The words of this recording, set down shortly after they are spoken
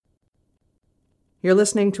You're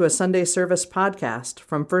listening to a Sunday service podcast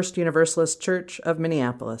from First Universalist Church of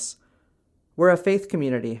Minneapolis. We're a faith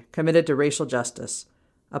community committed to racial justice,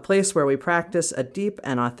 a place where we practice a deep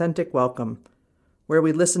and authentic welcome, where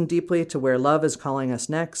we listen deeply to where love is calling us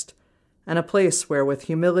next, and a place where with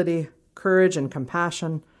humility, courage, and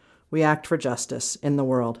compassion, we act for justice in the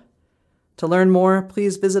world. To learn more,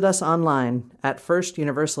 please visit us online at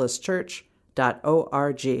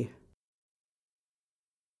firstuniversalistchurch.org.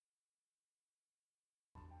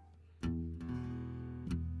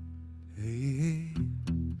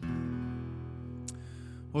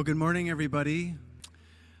 Well, good morning, everybody.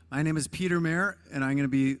 My name is Peter Mayer, and I'm going to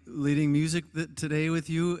be leading music today with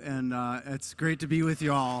you, and it's great to be with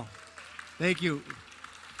you all. Thank you.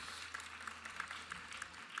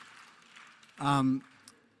 I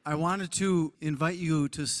wanted to invite you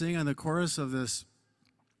to sing on the chorus of this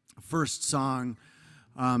first song.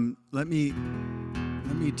 Let me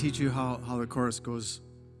teach you how the chorus goes.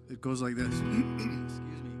 It goes like this. Excuse me.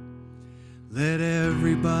 Let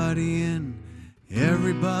everybody in.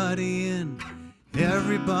 Everybody in,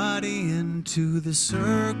 everybody into the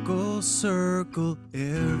circle, circle.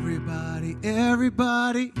 Everybody,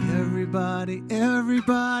 everybody, everybody,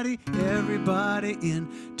 everybody, everybody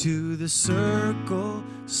into the circle,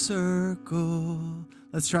 circle.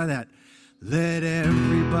 Let's try that. Let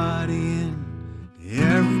everybody in,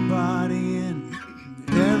 everybody in,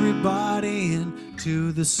 everybody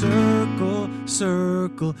into the circle,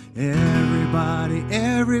 circle. Everybody,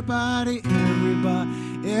 everybody,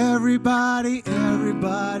 everybody, everybody,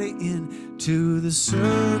 everybody into the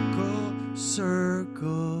circle,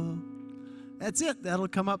 circle. That's it. That'll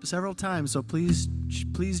come up several times, so please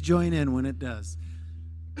join in when it does.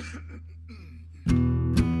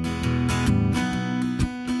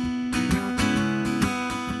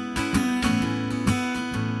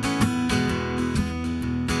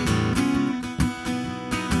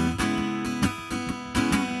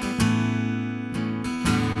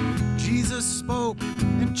 Spoke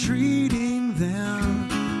entreating them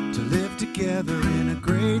to live together in a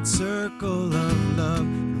great circle of love.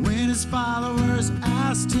 And when his followers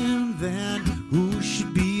asked him then who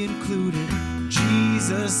should be included,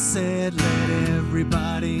 Jesus said, let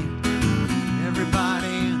everybody,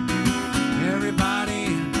 everybody, everybody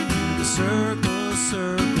in the circle,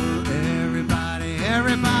 circle. Everybody,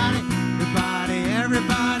 everybody, everybody,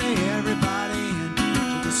 everybody, everybody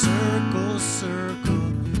into the circle, circle.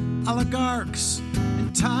 Oligarchs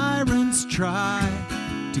and tyrants try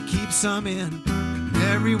to keep some in,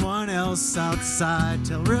 everyone else outside,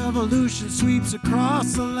 till revolution sweeps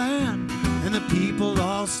across the land and the people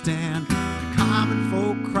all stand. The common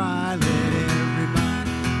folk cry, let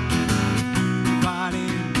everybody,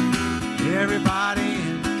 everybody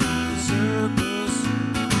in the circles.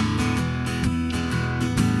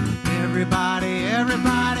 Everybody,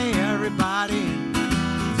 everybody, everybody in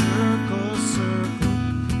circles,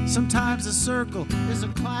 circles. Sometimes a circle is a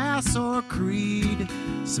class or creed.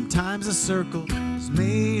 Sometimes a circle is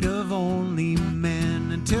made of only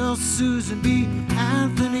men. Until Susan B.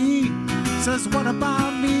 Anthony says, what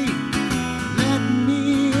about me? Let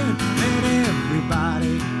me in. Let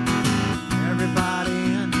everybody, everybody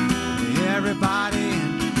in. Everybody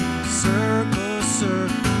in. Circle,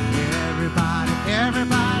 circle. Everybody,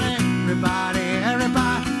 everybody, everybody,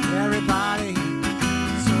 everybody, everybody.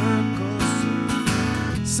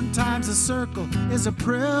 Sometimes a circle is a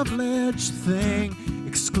privileged thing,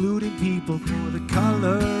 excluding people for the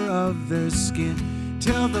color of their skin.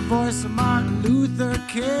 Till the voice of Martin Luther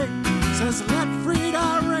King says, let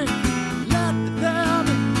freedom ring, let them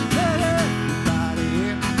in, let everybody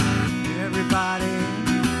in, everybody in,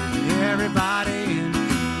 everybody in,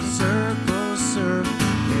 circle, circle.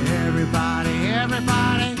 Everybody,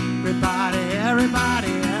 everybody, everybody,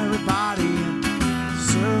 everybody, everybody in,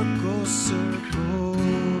 circle, circle.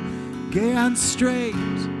 Gay and straight,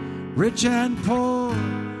 rich and poor,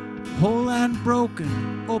 whole and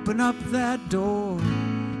broken, open up that door.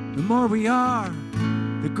 The more we are,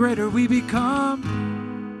 the greater we become.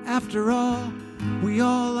 After all, we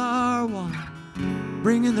all are one.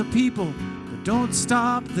 Bringing the people, but don't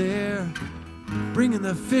stop there. Bringing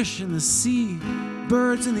the fish in the sea,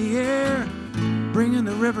 birds in the air. Bringing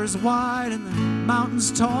the rivers wide and the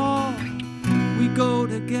mountains tall. We go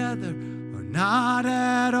together, not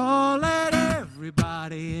at all. Let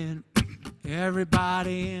everybody in,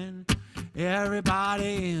 everybody in,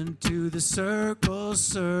 everybody into the circle,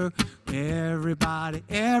 sir. Everybody,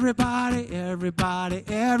 everybody, everybody,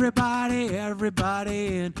 everybody,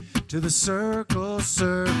 everybody into the circle,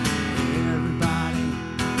 sir. Everybody,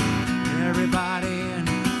 everybody in,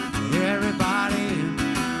 everybody in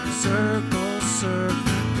the circle, sir.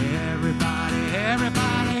 Everybody, everybody.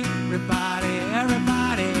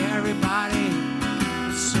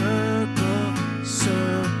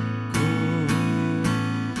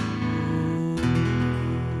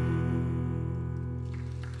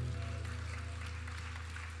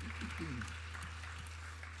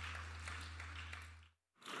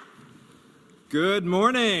 Good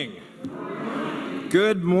morning.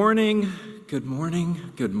 Good morning. Good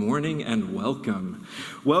morning. Good morning, and welcome.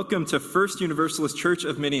 Welcome to First Universalist Church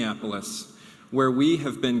of Minneapolis, where we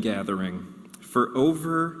have been gathering for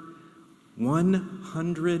over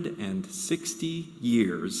 160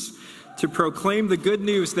 years to proclaim the good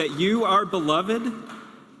news that you are beloved,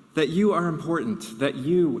 that you are important, that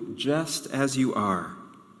you, just as you are,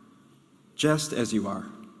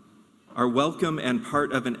 are welcome and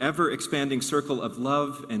part of an ever-expanding circle of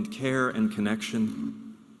love and care and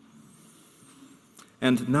connection.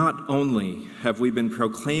 And not only have we been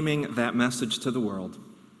proclaiming that message to the world,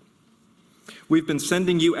 we've been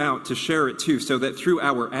sending you out to share it too, so that through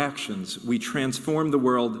our actions, we transform the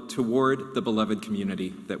world toward the beloved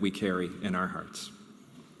community that we carry in our hearts.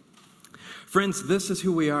 Friends, this is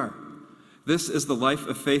who we are. This is the life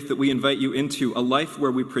of faith that we invite you into, a life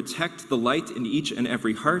where we protect the light in each and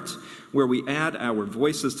every heart, where we add our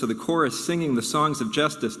voices to the chorus, singing the songs of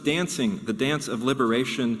justice, dancing the dance of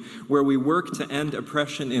liberation, where we work to end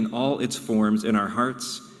oppression in all its forms in our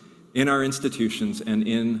hearts, in our institutions, and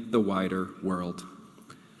in the wider world.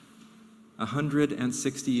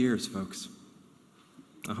 160 years, folks.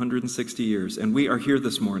 160 years, and we are here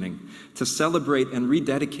this morning to celebrate and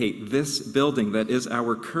rededicate this building that is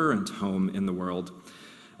our current home in the world,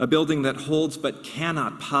 a building that holds but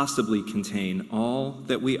cannot possibly contain all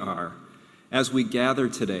that we are, as we gather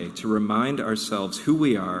today to remind ourselves who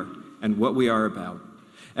we are and what we are about,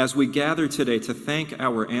 as we gather today to thank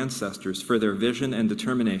our ancestors for their vision and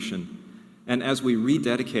determination, and as we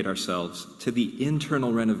rededicate ourselves to the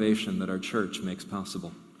internal renovation that our church makes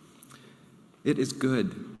possible. It is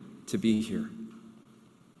good to be here.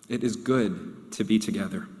 It is good to be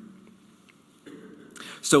together.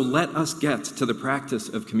 So let us get to the practice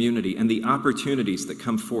of community and the opportunities that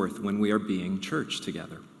come forth when we are being church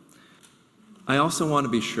together. I also want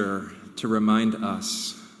to be sure to remind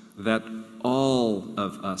us that all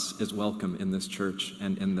of us is welcome in this church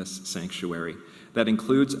and in this sanctuary. That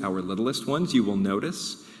includes our littlest ones. You will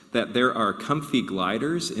notice that there are comfy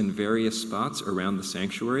gliders in various spots around the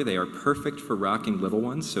sanctuary. They are perfect for rocking little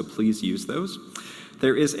ones, so please use those.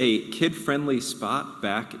 There is a kid-friendly spot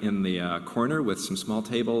back in the corner with some small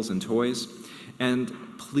tables and toys. And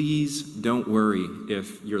please don't worry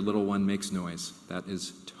if your little one makes noise. That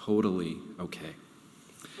is totally okay.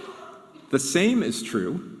 The same is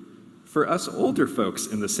true for us older folks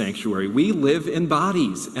in the sanctuary. We live in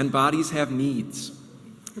bodies, and bodies have needs.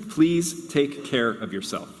 Please take care of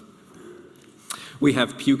yourself. We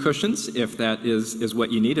have pew cushions, if that is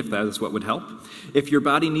what you need, if that is what would help. If your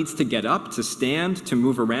body needs to get up, to stand, to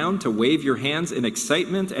move around, to wave your hands in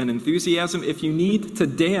excitement and enthusiasm, if you need to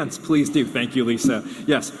dance, please do. Thank you, Lisa.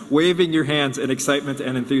 Yes, waving your hands in excitement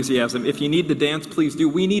and enthusiasm. If you need to dance, please do.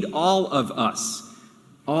 We need all of us,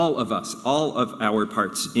 all of our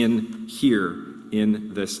parts in here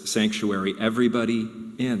in this sanctuary, everybody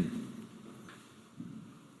in.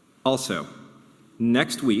 Also,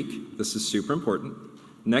 next week, this is super important,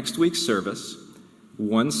 next week's service,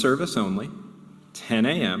 one service only, 10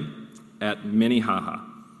 a.m. at Minnehaha.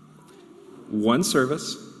 One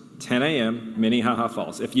service, 10 a.m., Minnehaha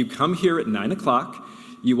Falls. If you come here at 9 o'clock,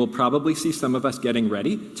 you will probably see some of us getting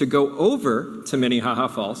ready to go over to Minnehaha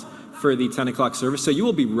Falls for the 10 o'clock service, so you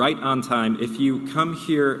will be right on time. If you come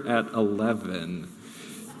here at 11,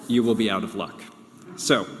 you will be out of luck.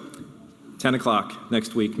 So, 10 o'clock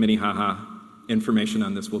next week, Minnehaha. Information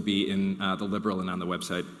on this will be in the Liberal and on the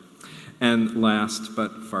website. And last,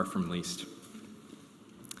 but far from least,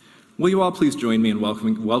 will you all please join me in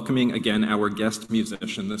welcoming again our guest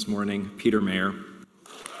musician this morning, Peter Mayer.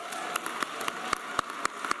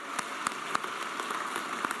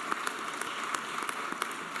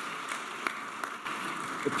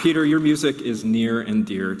 Peter, your music is near and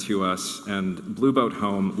dear to us, and Blue Boat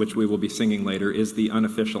Home, which we will be singing later, is the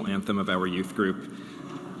unofficial anthem of our youth group.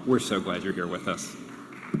 We're so glad you're here with us.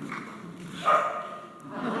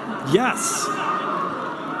 Yes,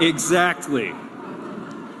 exactly.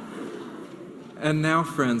 And now,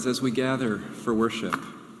 friends, as we gather for worship,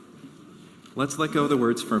 let's let go of the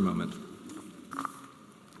words for a moment.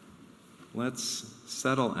 Let's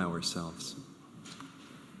settle ourselves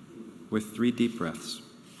with 3 deep breaths.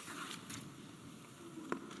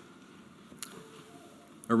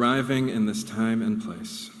 Arriving in this time and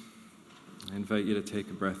place, I invite you to take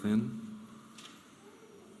a breath in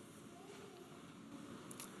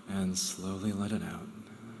and slowly let it out.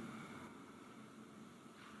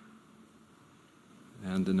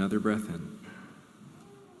 And another breath in.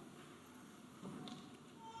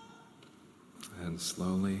 And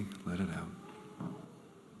slowly let it out.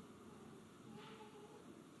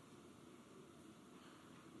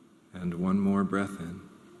 And one more breath in.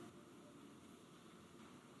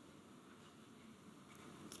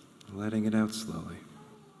 Letting it out slowly.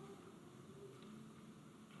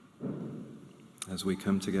 As we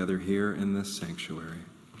come together here in this sanctuary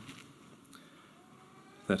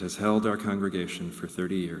that has held our congregation for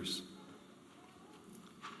 30 years.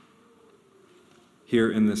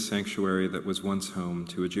 Here in this sanctuary that was once home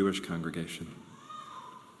to a Jewish congregation.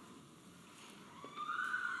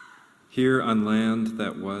 Here on land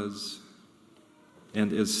that was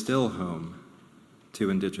and is still home to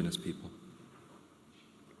indigenous people.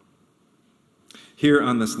 Here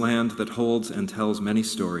on this land that holds and tells many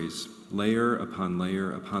stories, layer upon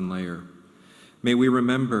layer upon layer, may we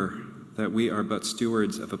remember that we are but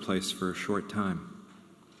stewards of a place for a short time.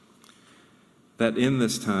 That in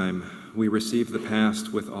this time we receive the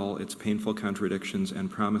past with all its painful contradictions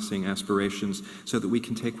and promising aspirations so that we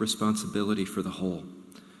can take responsibility for the whole,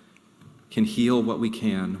 can heal what we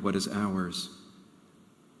can, what is ours,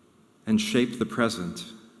 and shape the present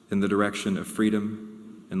in the direction of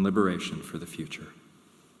freedom and liberation for the future.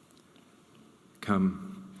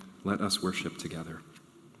 Come, let us worship together.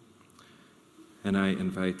 And I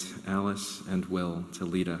invite Alice and Will to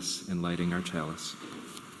lead us in lighting our chalice.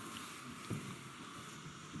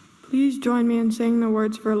 Please join me in saying the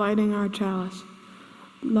words for lighting our chalice.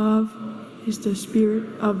 Love is the spirit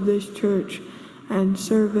of this church, and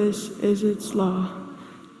service is its law.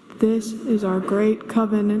 This is our great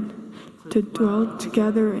covenant, to dwell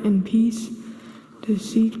together in peace, to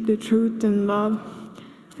seek the truth in love,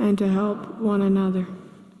 and to help one another.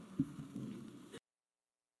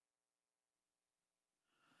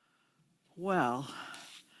 Well,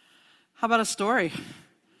 how about a story?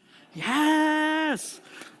 Yes!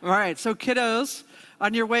 All right, so kiddos,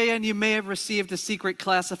 on your way in, you may have received a secret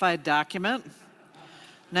classified document.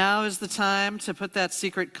 Now is the time to put that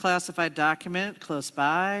secret classified document close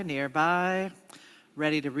by, nearby,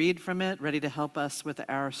 ready to read from it, ready to help us with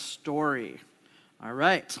our story. All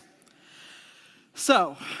right.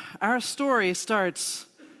 So, our story starts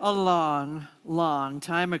a long, long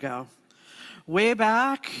time ago. Way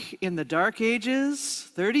back in the dark ages,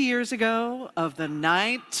 30 years ago of the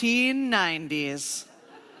 1990s.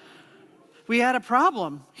 We had a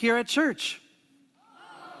problem here at church.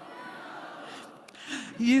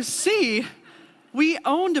 You see, we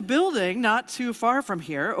owned a building not too far from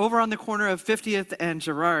here, over on the corner of 50th and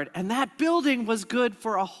Girard, and that building was good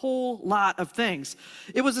for a whole lot of things.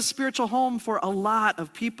 It was a spiritual home for a lot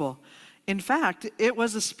of people. In fact, it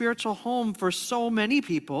was a spiritual home for so many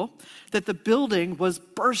people that the building was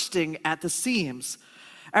bursting at the seams.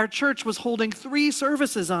 Our church was holding 3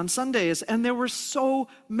 services on Sundays, and there were so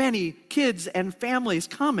many kids and families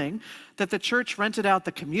coming that the church rented out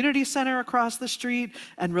the community center across the street,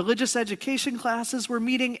 and religious education classes were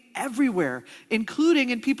meeting everywhere, including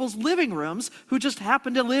in people's living rooms who just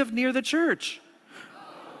happened to live near the church.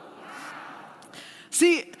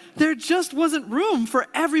 See, there just wasn't room for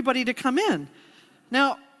everybody to come in.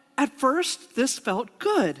 Now, at first, this felt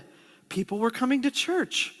good. People were coming to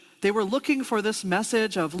church. They were looking for this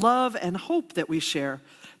message of love and hope that we share.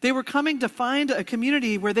 They were coming to find a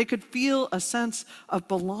community where they could feel a sense of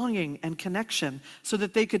belonging and connection so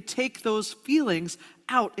that they could take those feelings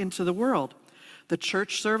out into the world. The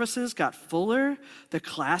church services got fuller, the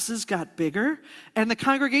classes got bigger, and the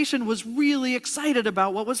congregation was really excited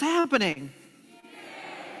about what was happening.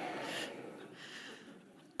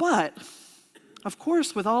 But, of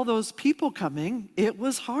course, with all those people coming, it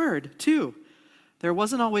was hard, too. There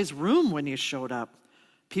wasn't always room when you showed up.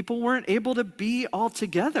 People weren't able to be all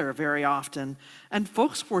together very often, and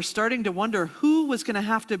folks were starting to wonder who was going to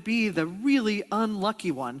have to be the really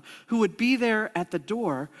unlucky one who would be there at the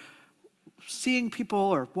door, seeing people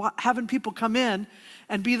or having people come in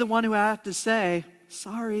and be the one who had to say,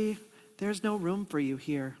 "Sorry, there's no room for you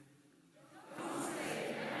here."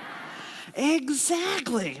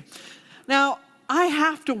 Exactly. Now, I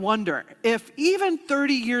have to wonder if even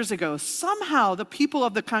 30 years ago, somehow the people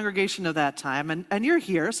of the congregation of that time, and you're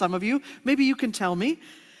here, some of you, maybe you can tell me,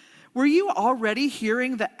 were you already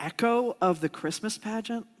hearing the echo of the Christmas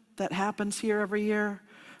pageant that happens here every year,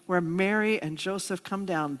 where Mary and Joseph come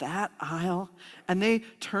down that aisle and they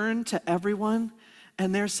turn to everyone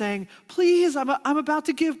and they're saying, "Please, I'm about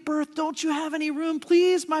to give birth. Don't you have any room?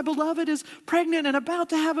 Please, my beloved is pregnant and about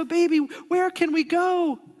to have a baby. Where can we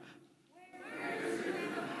go?"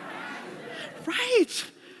 Right.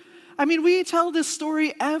 I mean, we tell this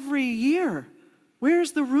story every year.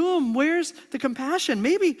 Where's the room? Where's the compassion?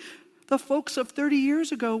 Maybe the folks of 30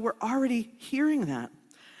 years ago were already hearing that.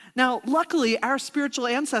 Now, luckily, our spiritual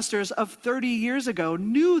ancestors of 30 years ago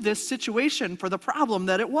knew this situation for the problem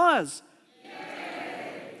that it was.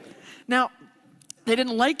 Now, they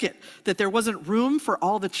didn't like it that there wasn't room for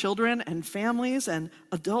all the children and families and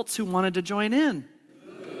adults who wanted to join in.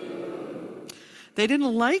 They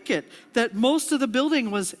didn't like it that most of the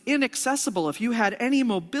building was inaccessible if you had any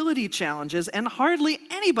mobility challenges, and hardly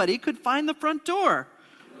anybody could find the front door.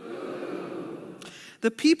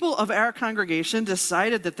 The people of our congregation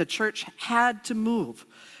decided that the church had to move.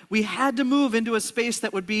 We had to move into a space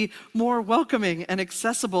that would be more welcoming and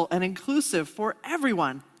accessible and inclusive for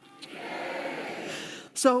everyone.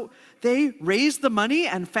 So they raised the money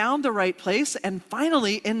and found the right place, and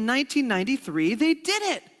finally in 1993 they did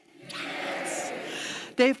it. Yes.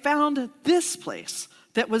 They found this place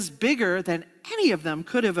that was bigger than any of them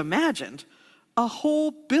could have imagined. A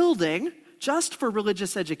whole building just for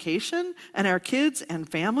religious education and our kids and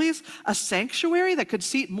families, a sanctuary that could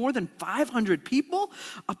seat more than 500 people,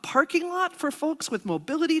 a parking lot for folks with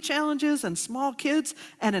mobility challenges and small kids,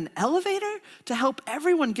 and an elevator to help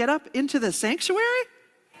everyone get up into the sanctuary?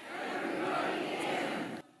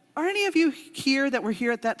 Are any of you here that were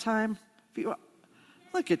here at that time?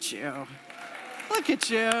 Look at you. Look at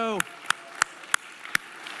you.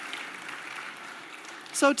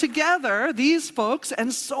 So together, these folks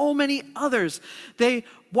and so many others, they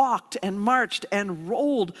walked and marched and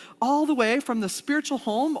rolled all the way from the spiritual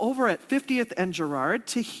home over at 50th and Girard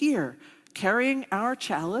to here, carrying our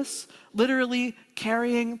chalice, literally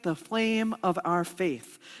carrying the flame of our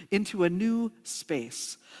faith into a new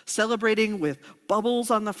space, celebrating with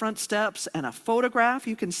bubbles on the front steps and a photograph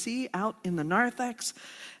you can see out in the narthex,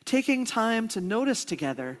 taking time to notice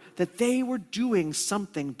together that they were doing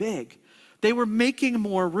something big. They were making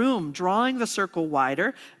more room, drawing the circle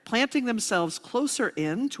wider, planting themselves closer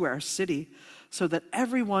in to our city so that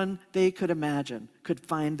everyone they could imagine could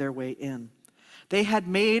find their way in. They had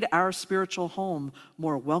made our spiritual home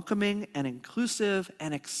more welcoming and inclusive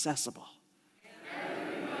and accessible.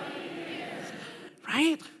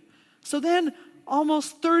 Right? So then,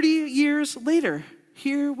 almost 30 years later,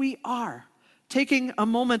 here we are, taking a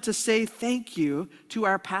moment to say thank you to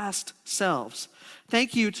our past selves.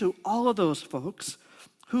 Thank you to all of those folks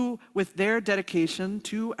who, with their dedication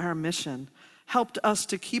to our mission, helped us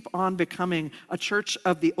to keep on becoming a church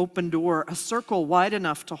of the open door, a circle wide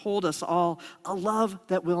enough to hold us all, a love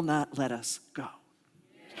that will not let us go.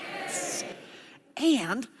 Yes.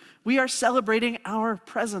 And we are celebrating our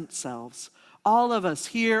present selves. All of us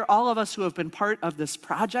here, all of us who have been part of this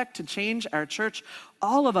project to change our church,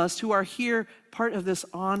 all of us who are here, part of this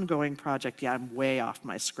ongoing project. Yeah, I'm way off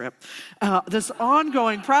my script. This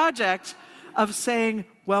ongoing project of saying,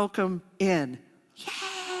 welcome in.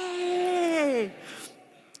 Yay!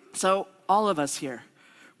 So all of us here,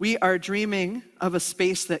 we are dreaming of a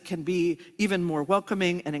space that can be even more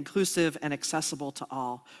welcoming and inclusive and accessible to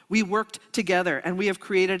all. We worked together and we have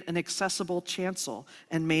created an accessible chancel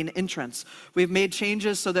and main entrance. We've made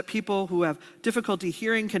changes so that people who have difficulty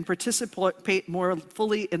hearing can participate more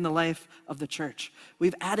fully in the life of the church.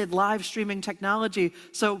 We've added live streaming technology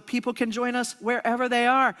so people can join us wherever they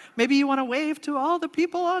are. Maybe you want to wave to all the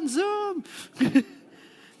people on Zoom.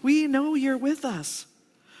 We know you're with us.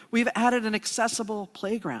 We've added an accessible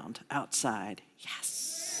playground outside.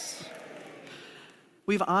 Yes.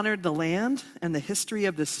 We've honored the land and the history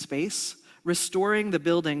of this space, restoring the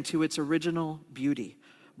building to its original beauty,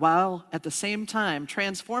 while at the same time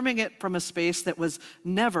transforming it from a space that was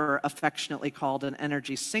never affectionately called an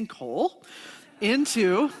energy sinkhole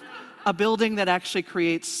into a building that actually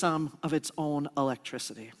creates some of its own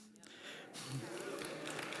electricity.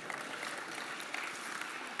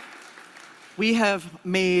 We have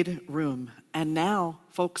made room, and now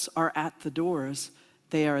folks are at the doors.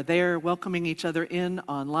 They are there welcoming each other in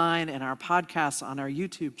online and our podcasts on our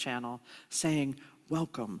YouTube channel, saying,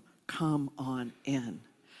 welcome, come on in.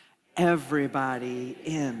 Everybody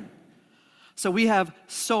in. So we have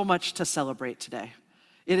so much to celebrate today.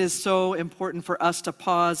 It is so important for us to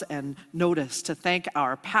pause and notice, to thank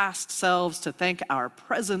our past selves, to thank our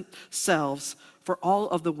present selves for all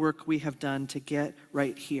of the work we have done to get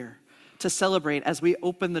right here. To celebrate as we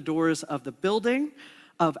open the doors of the building,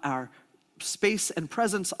 of our space and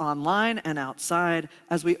presence online and outside,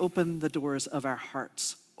 as we open the doors of our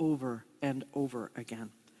hearts over and over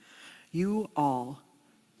again. You all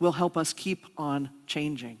will help us keep on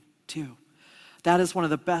changing too. That is one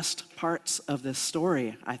of the best parts of this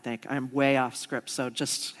story, I think. I'm way off script, so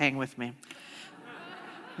just hang with me.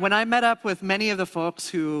 When I met up with many of the folks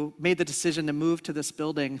who made the decision to move to this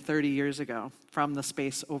building 30 years ago from the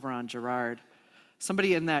space over on Girard,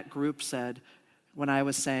 somebody in that group said, when I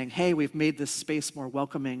was saying, hey, we've made this space more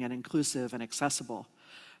welcoming and inclusive and accessible,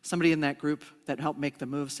 somebody in that group that helped make the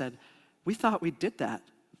move said, we thought we did that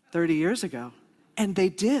 30 years ago. And they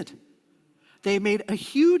did. they made a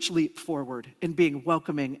huge leap forward in being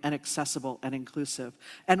welcoming and accessible and inclusive.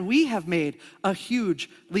 And we have made a huge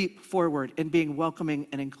leap forward in being welcoming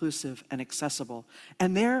and inclusive and accessible.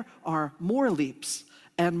 And there are more leaps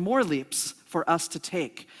and more leaps for us to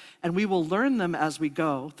take. And we will learn them as we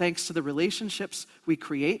go, thanks to the relationships we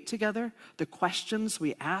create together, the questions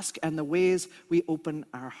we ask, and the ways we open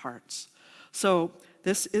our hearts. So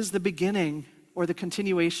this is the beginning, or the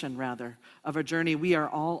continuation, rather, of a journey we are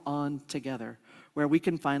all on together, where we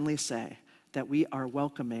can finally say that we are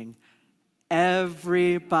welcoming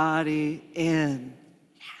everybody in.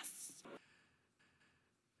 Yes.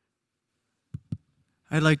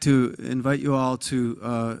 I'd like to invite you all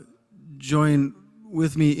to join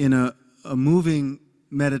with me in a moving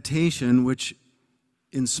meditation which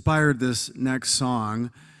inspired this next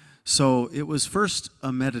song. So it was first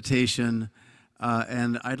a meditation,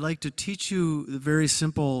 and I'd like to teach you the very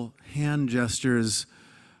simple hand gestures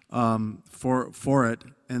for it,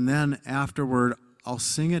 and then afterward I'll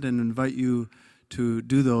sing it and invite you to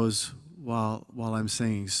do those while I'm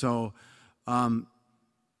singing. So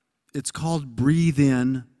it's called Breathe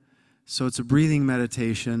In. So it's a breathing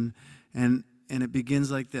meditation, and it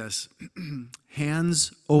begins like this.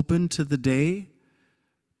 Hands open to the day.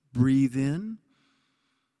 Breathe in.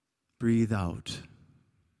 Breathe out.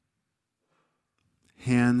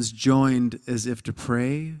 Hands joined as if to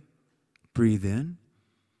pray. Breathe in.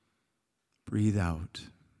 Breathe out.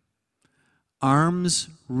 Arms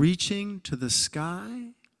reaching to the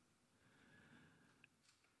sky.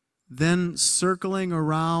 Then circling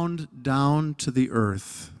around down to the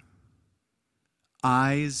earth.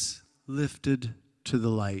 Eyes lifted to the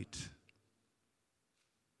light.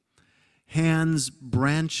 Hands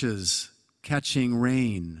branches catching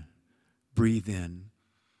rain. Breathe in.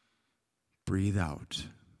 Breathe out.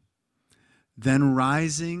 Then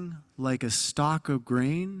rising like a stalk of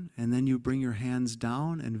grain, and then you bring your hands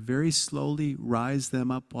down and very slowly rise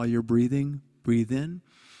them up while you're breathing. Breathe in.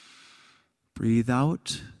 Breathe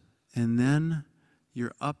out. And then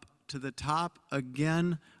you're up to the top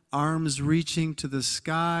again, arms reaching to the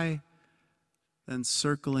sky, then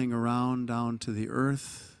circling around down to the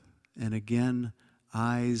earth, and again,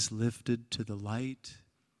 eyes lifted to the light,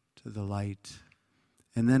 to the light.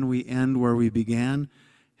 And then we end where we began,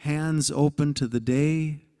 hands open to the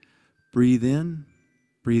day, breathe in,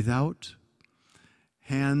 breathe out,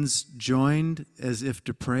 hands joined as if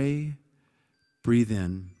to pray, breathe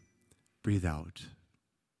in, breathe out.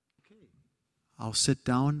 I'll sit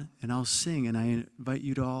down and I'll sing, and I invite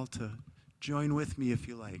you all to join with me if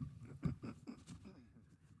you like.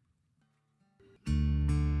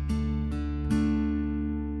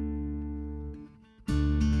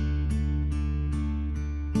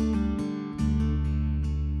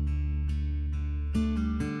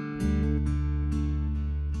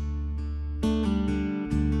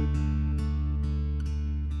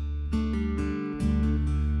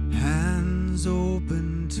 Hands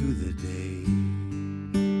open to the day.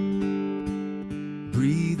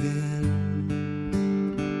 Breathe in,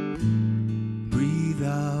 breathe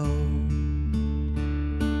out.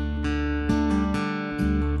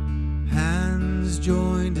 Hands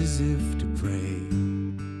joined as if to pray.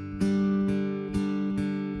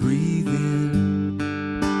 Breathe in,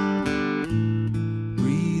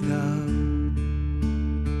 breathe out.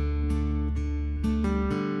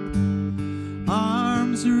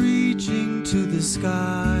 Arms reaching to the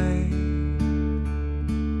sky.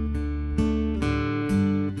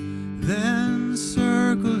 Then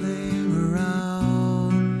circling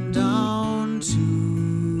around down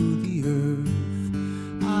to the earth,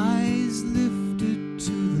 eyes lifted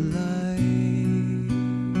to the light,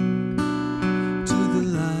 to the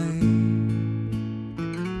light.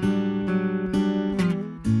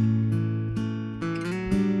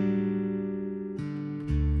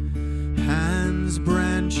 Hands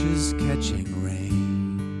branches catching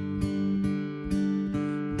rain.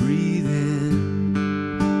 Breathe in.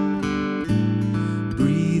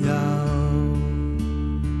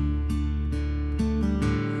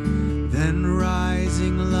 Then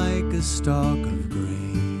rising like a stalk of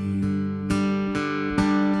grain.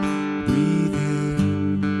 Breathe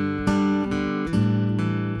in,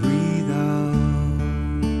 breathe out.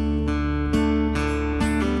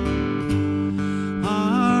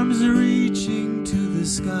 Arms reaching to the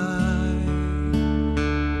sky.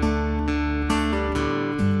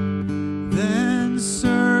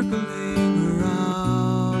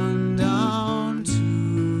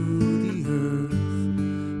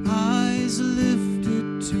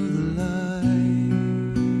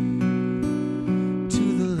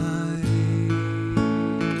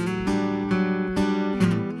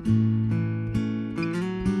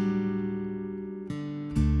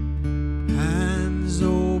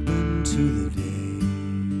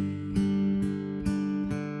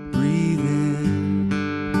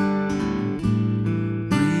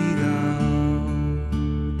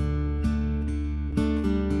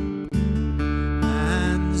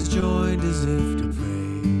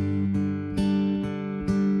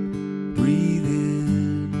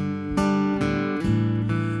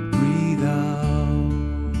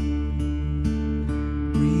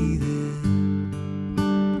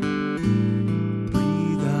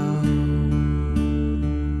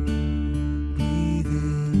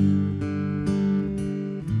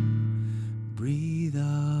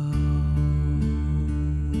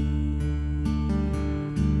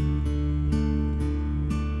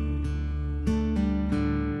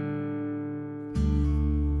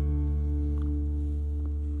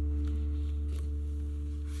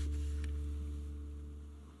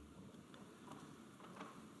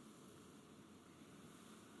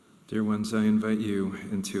 Dear ones, I invite you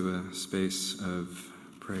into a space of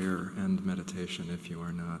prayer and meditation if you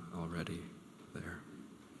are not already there.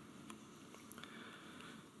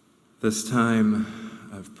 This time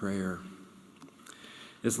of prayer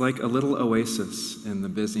is like a little oasis in the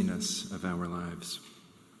busyness of our lives,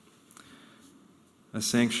 a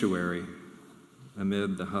sanctuary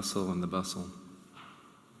amid the hustle and the bustle,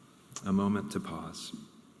 a moment to pause,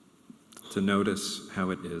 to notice how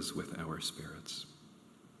it is with our spirits.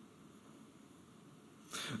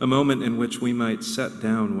 A moment in which we might set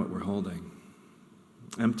down what we're holding,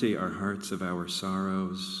 empty our hearts of our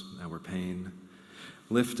sorrows, our pain,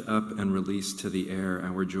 lift up and release to the air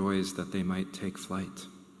our joys that they might take flight.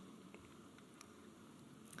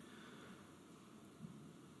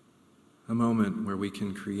 A moment where we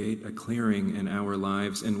can create a clearing in our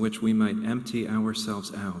lives in which we might empty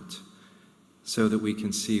ourselves out so that we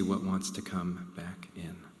can see what wants to come back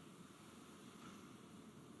in.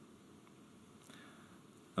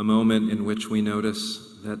 A moment in which we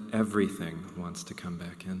notice that everything wants to come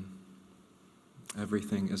back in.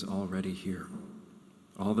 Everything is already here.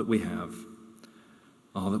 All that we have,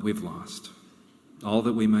 all that we've lost, all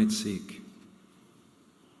that we might seek.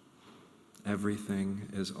 Everything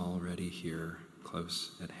is already here,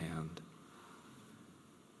 close at hand.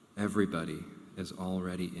 Everybody is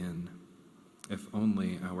already in, if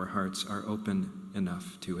only our hearts are open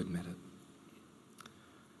enough to admit it.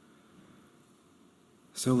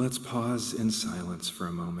 So let's pause in silence for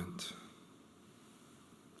a moment.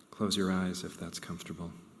 Close your eyes if that's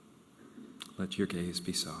comfortable. Let your gaze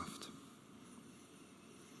be soft.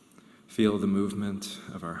 Feel the movement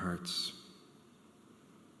of our hearts,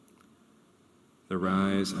 the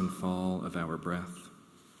rise and fall of our breath,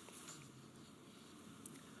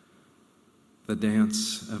 the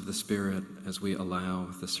dance of the Spirit as we allow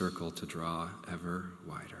the circle to draw ever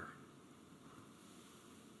wider.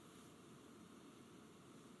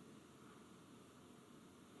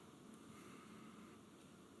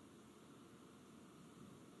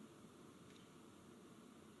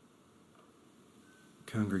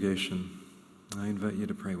 Congregation, I invite you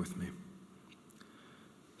to pray with me.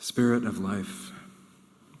 Spirit of life,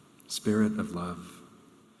 Spirit of love,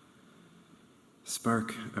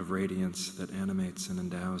 spark of radiance that animates and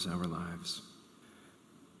endows our lives,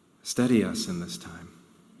 steady us in this time.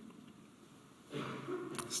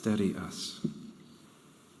 Steady us.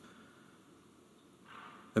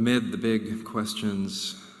 Amid the big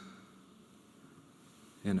questions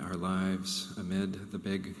in our lives, amid the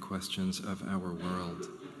big questions of our world,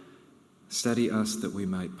 steady us that we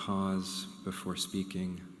might pause before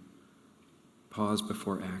speaking, pause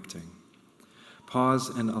before acting, pause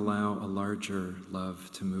and allow a larger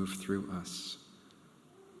love to move through us,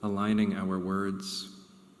 aligning our words,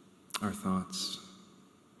 our thoughts,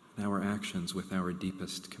 and our actions with our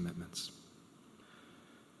deepest commitments.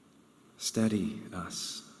 Steady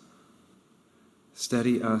us.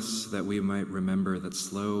 Steady us that we might remember that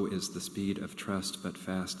slow is the speed of trust, but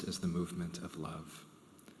fast is the movement of love.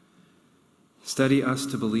 Steady us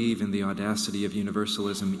to believe in the audacity of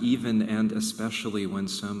universalism, even and especially when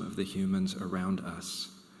some of the humans around us,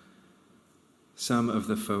 some of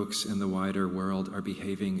the folks in the wider world, are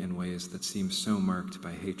behaving in ways that seem so marked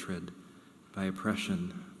by hatred, by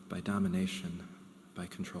oppression, by domination, by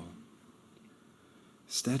control.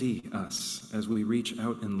 Steady us as we reach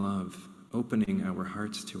out in love, opening our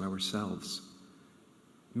hearts to ourselves,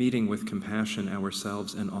 meeting with compassion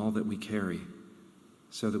ourselves and all that we carry,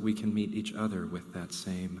 so that we can meet each other with that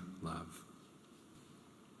same love.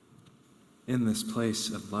 In this place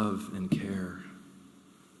of love and care,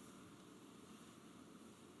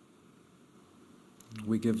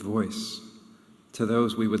 we give voice to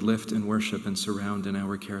those we would lift and worship and surround in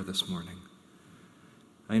our care this morning.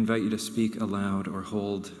 I invite you to speak aloud or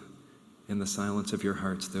hold in the silence of your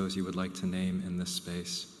hearts those you would like to name in this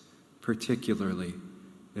space, particularly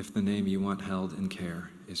if the name you want held in care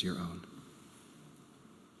is your own.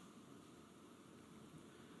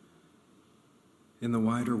 In the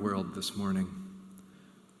wider world this morning,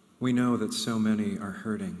 we know that so many are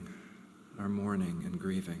hurting, are mourning and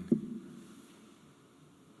grieving.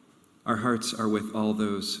 Our hearts are with all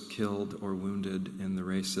those killed or wounded in the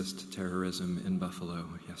racist terrorism in Buffalo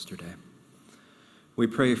yesterday. We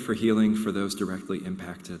pray for healing for those directly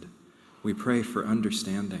impacted. We pray for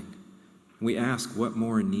understanding. We ask what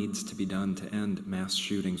more needs to be done to end mass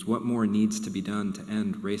shootings, what more needs to be done to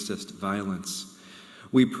end racist violence.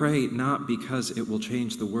 We pray not because it will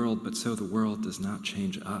change the world, but so the world does not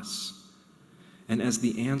change us. And as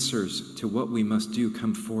the answers to what we must do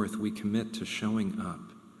come forth, we commit to showing up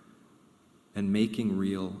and making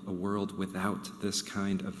real a world without this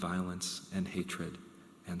kind of violence and hatred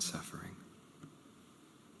and suffering.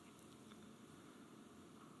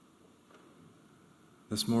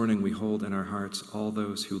 This morning we hold in our hearts all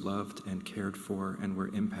those who loved and cared for and were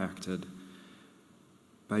impacted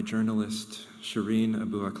by journalist Shireen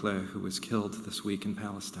Abu Akleh, who was killed this week in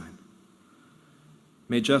Palestine.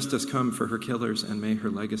 May justice come for her killers, and may her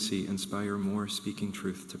legacy inspire more speaking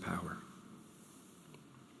truth to power.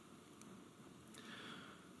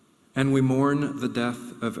 And we mourn the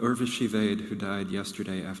death of Urvashi Vaid, who died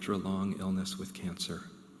yesterday after a long illness with cancer.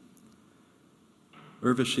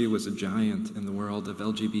 Urvashi was a giant in the world of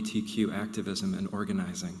LGBTQ activism and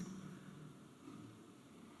organizing.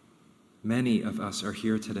 Many of us are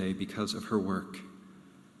here today because of her work,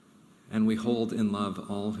 and we hold in love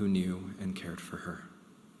all who knew and cared for her.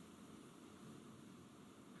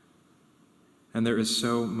 And there is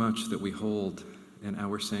so much that we hold in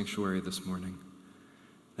our sanctuary this morning.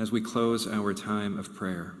 As we close our time of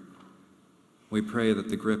prayer, we pray that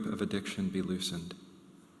the grip of addiction be loosened,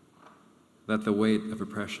 that the weight of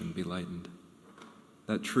oppression be lightened,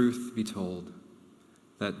 that truth be told,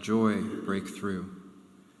 that joy break through,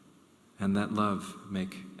 and that love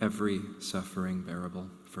make every suffering bearable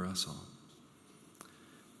for us all.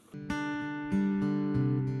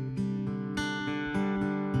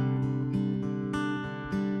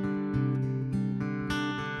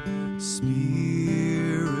 Spirit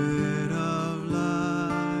of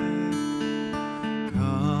life,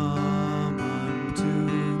 come unto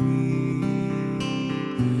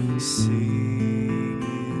me. Sing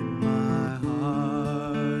in my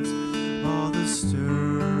heart all the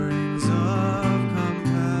stirrings of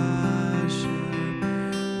compassion.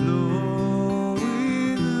 Blow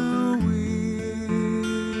in the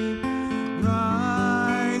wind,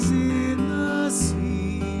 rise in the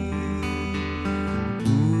sea.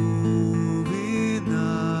 Move in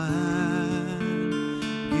the hand,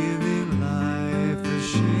 giving life the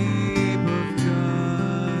shape of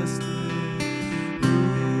justice.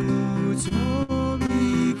 Roots hold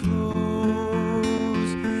me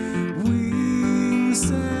close, wings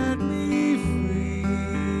set me free.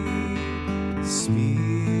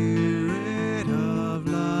 Spirit of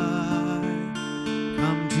life,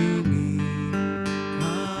 come to me,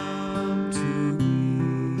 come to me.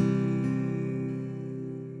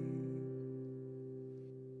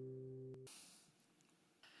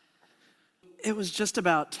 It was just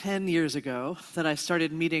about 10 years ago that I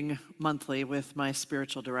started meeting monthly with my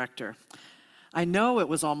spiritual director. I know it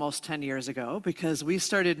was almost 10 years ago because we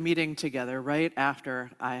started meeting together right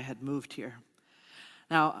after I had moved here.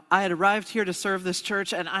 Now, I had arrived here to serve this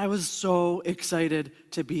church, and I was so excited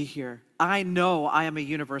to be here. I know I am a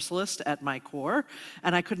Universalist at my core,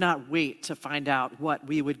 and I could not wait to find out what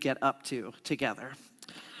we would get up to together.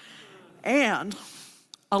 And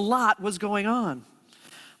a lot was going on.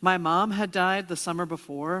 My mom had died the summer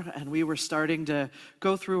before, and we were starting to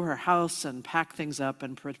go through her house and pack things up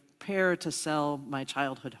and prepare to sell my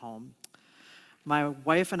childhood home. My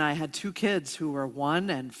wife and I had 2 kids who were 1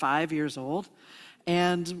 and 5 years old,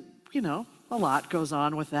 and, a lot goes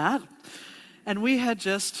on with that. And we had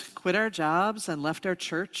just quit our jobs and left our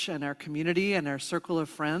church and our community and our circle of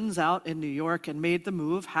friends out in New York and made the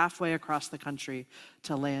move halfway across the country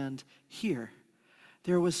to land here.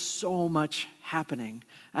 There was so much happening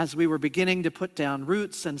as we were beginning to put down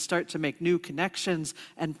roots and start to make new connections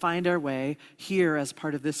and find our way here as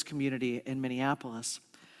part of this community in Minneapolis.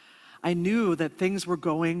 I knew that things were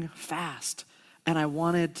going fast, and I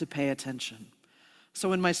wanted to pay attention. So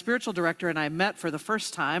when my spiritual director and I met for the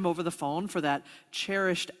first time over the phone for that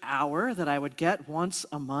cherished hour that I would get once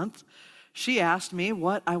a month, she asked me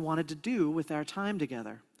what I wanted to do with our time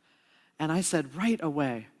together. And I said right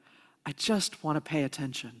away, I just want to pay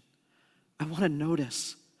attention. I want to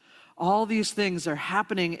notice. All these things are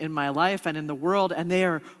happening in my life and in the world, and they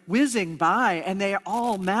are whizzing by, and they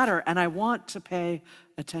all matter, and I want to pay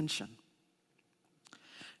attention.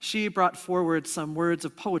 She brought forward some words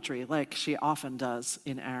of poetry, like she often does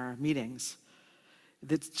in our meetings.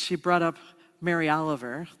 She brought up Mary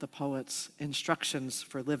Oliver, the poet's instructions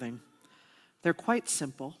for living. They're quite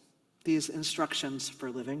simple, these instructions for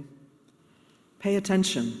living. Pay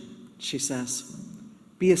attention, she says.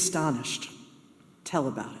 Be astonished. Tell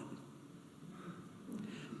about it.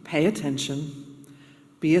 Pay attention.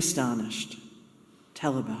 Be astonished.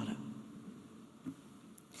 Tell about it.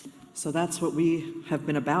 So that's what we have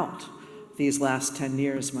been about these last 10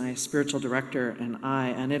 years, my spiritual director and I,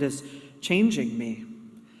 and it is changing me.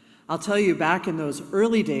 I'll tell you, back in those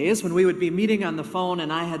early days when we would be meeting on the phone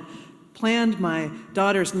and I had planned my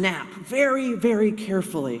daughter's nap very, very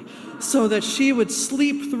carefully so that she would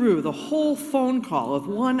sleep through the whole phone call of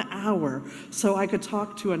 1 hour so I could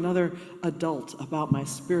talk to another adult about my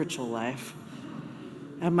spiritual life.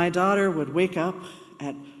 And my daughter would wake up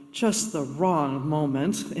at just the wrong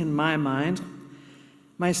moment in my mind.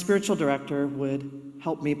 My spiritual director would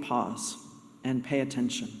help me pause and pay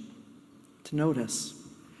attention, to notice.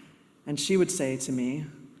 And she would say to me,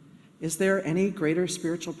 "Is there any greater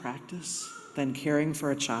spiritual practice than caring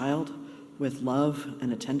for a child with love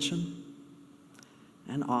and attention?"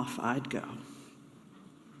 And off I'd go.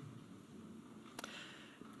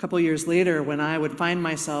 A couple years later, when I would find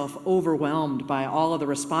myself overwhelmed by all of the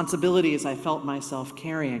responsibilities I felt myself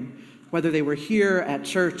carrying, whether they were here at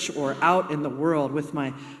church or out in the world with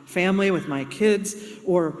my family, with my kids,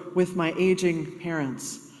 or with my aging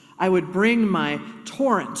parents, I would bring my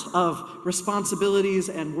torrent of responsibilities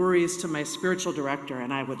and worries to my spiritual director,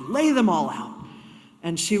 and I would lay them all out.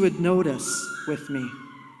 And she would notice with me,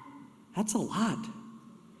 "That's a lot.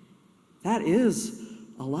 That is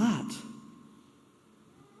a lot."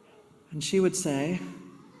 And she would say,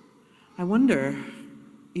 "I wonder,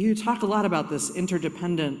 you talk a lot about this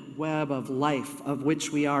interdependent web of life of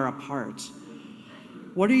which we are a part.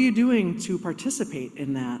 What are you doing to participate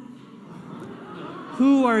in that?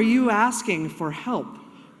 Who are you asking for help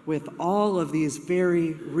with all of these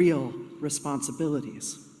very real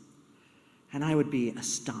responsibilities?" And I would be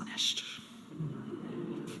astonished.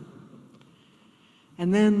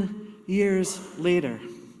 And then years later,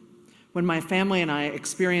 when my family and I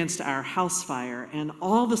experienced our house fire, and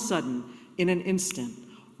all of a sudden, in an instant,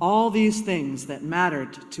 all these things that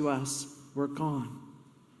mattered to us were gone.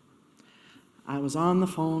 I was on the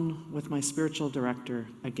phone with my spiritual director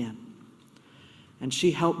again, and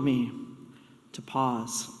she helped me to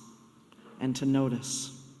pause and to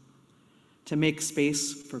notice, to make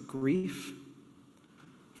space for grief,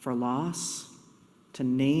 for loss, to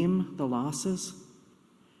name the losses.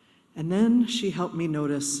 And then she helped me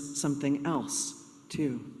notice something else,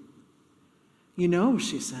 too. "You know,"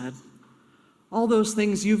 she said, "all those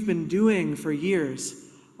things you've been doing for years,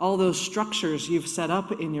 all those structures you've set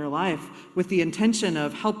up in your life with the intention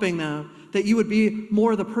of helping them, that you would be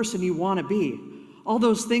more the person you want to be, all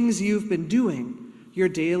those things you've been doing, your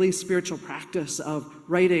daily spiritual practice of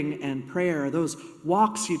writing and prayer, those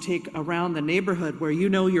walks you take around the neighborhood where you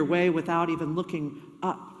know your way without even looking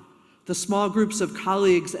up, the small groups of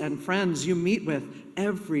colleagues and friends you meet with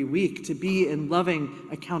every week to be in loving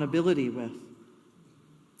accountability with,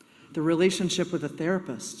 the relationship with a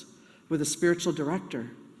therapist, with a spiritual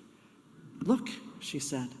director. Look," she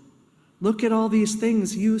said, "look at all these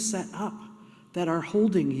things you set up that are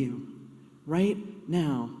holding you right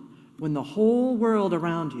now when the whole world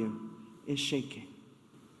around you is shaking.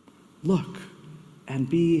 Look and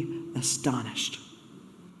be astonished.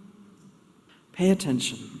 Pay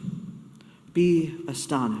attention. Be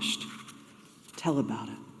astonished. Tell about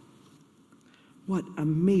it." What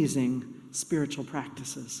amazing spiritual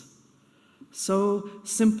practices. So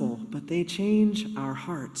simple, but they change our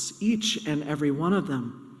hearts, each and every one of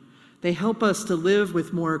them. They help us to live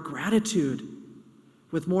with more gratitude,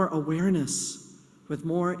 with more awareness, with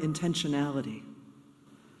more intentionality.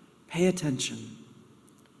 Pay attention.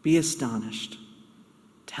 Be astonished.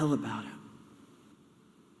 Tell about it.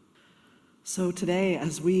 So today,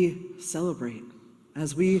 as we celebrate,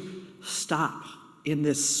 as we stop in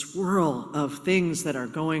this swirl of things that are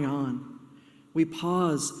going on, we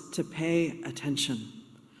pause to pay attention,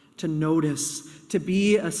 to notice, to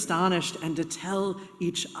be astonished, and to tell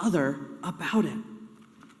each other about it.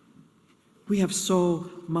 We have so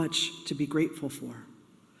much to be grateful for,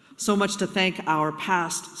 so much to thank our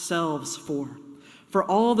past selves for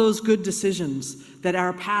all those good decisions that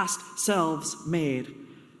our past selves made,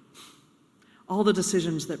 all the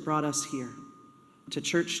decisions that brought us here, to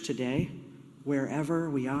church today, wherever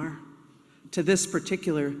we are, to this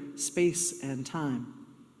particular space and time,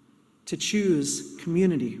 to choose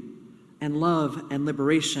community and love and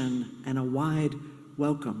liberation and a wide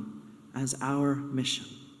welcome as our mission.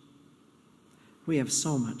 We have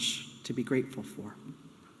so much to be grateful for.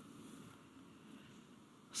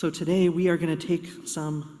 So today we are going to take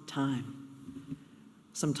some time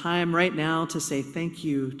right now to say thank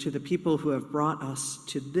you to the people who have brought us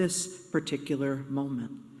to this particular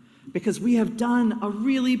moment. Because we have done a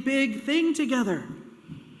really big thing together.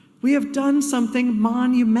 We have done something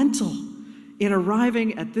monumental in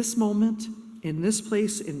arriving at this moment, in this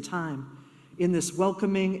place in time, in this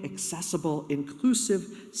welcoming, accessible,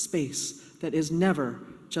 inclusive space that is never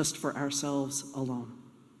just for ourselves alone.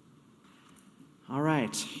 All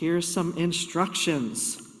right, here's some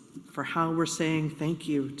instructions. for how we're saying thank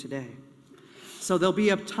you today. So there'll be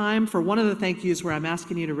a time for one of the thank yous where I'm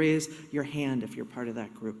asking you to raise your hand if you're part of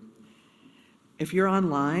that group. If you're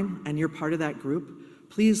online and you're part of that group,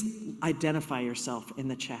 please identify yourself in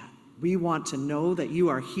the chat. We want to know that you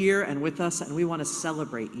are here and with us, and we want to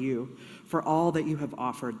celebrate you for all that you have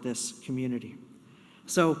offered this community.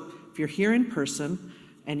 So if you're here in person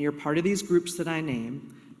and you're part of these groups that I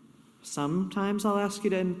name, sometimes I'll ask you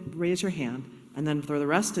to raise your hand, and then for the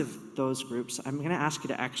rest of those groups, I'm going to ask you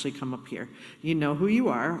to actually come up here. You know who you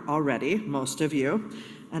are already, most of you,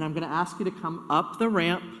 and I'm going to ask you to come up the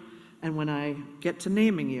ramp, and when I get to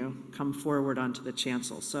naming you, come forward onto the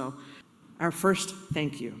chancel. So our first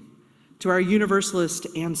thank you to our Universalist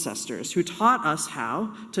ancestors who taught us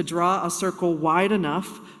how to draw a circle wide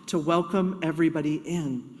enough to welcome everybody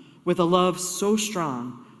in with a love so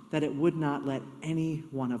strong that it would not let any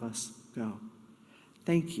one of us go.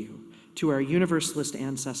 Thank you to our Universalist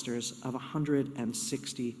ancestors of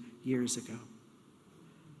 160 years ago.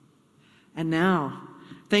 And now,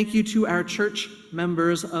 thank you to our church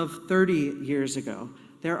members of 30 years ago.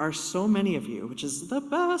 There are so many of you, which is the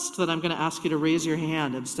best, that I'm going to ask you to raise your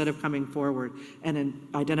hand instead of coming forward and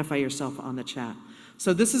identify yourself on the chat.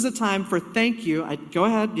 So this is a time for thank you. Go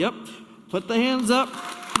ahead, yep, put the hands up.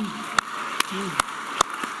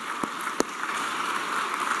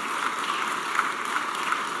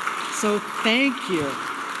 So thank you.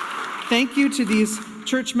 Thank you to these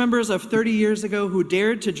church members of 30 years ago who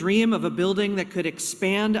dared to dream of a building that could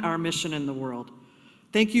expand our mission in the world.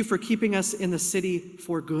 Thank you for keeping us in the city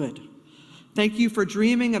for good. Thank you for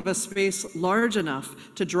dreaming of a space large enough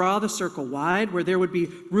to draw the circle wide, where there would be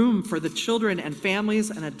room for the children and families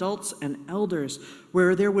and adults and elders,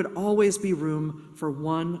 where there would always be room for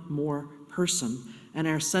one more person, and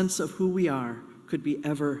our sense of who we are could be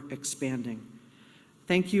ever expanding.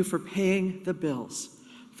 Thank you for paying the bills,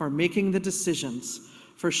 for making the decisions,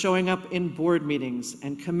 for showing up in board meetings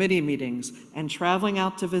and committee meetings and traveling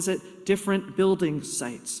out to visit different building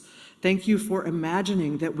sites. Thank you for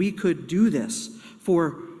imagining that we could do this,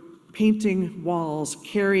 for painting walls,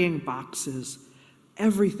 carrying boxes,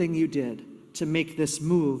 everything you did to make this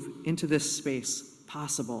move into this space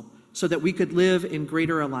possible so that we could live in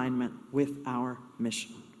greater alignment with our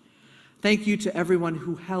mission. Thank you to everyone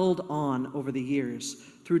who held on over the years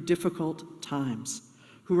through difficult times,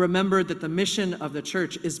 who remembered that the mission of the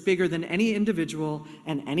church is bigger than any individual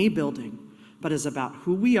and any building, but is about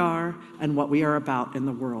who we are and what we are about in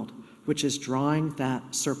the world, which is drawing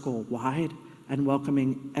that circle wide and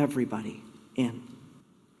welcoming everybody in.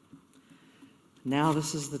 Now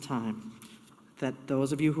this is the time that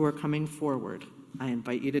those of you who are coming forward, I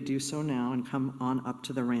invite you to do so now and come on up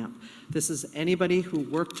to the ramp. This is anybody who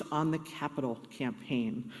worked on the Capitol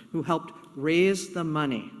campaign, who helped raise the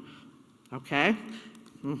money, okay?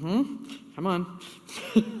 Come on.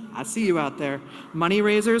 I see you out there. Money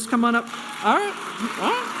raisers, come on up. All right.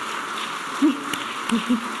 All right.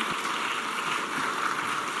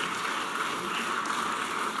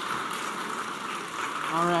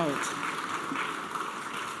 All right.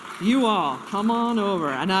 You all, come on over.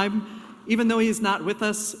 And even though he's not with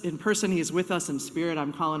us in person, he's with us in spirit.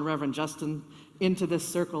 I'm calling Reverend Justin into this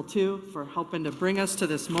circle too for helping to bring us to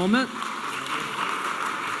this moment.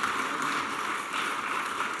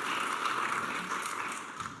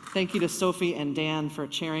 Thank you to Sophie and Dan for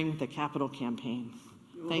chairing the Capitol campaign.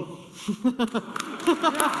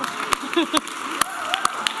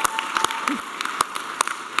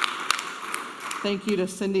 Thank you to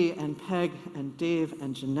Cindy and Peg and Dave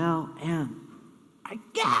and Janelle and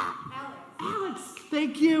Alex.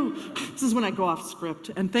 Thank you. This is when I go off script.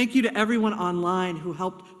 And thank you to everyone online who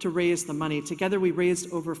helped to raise the money. Together we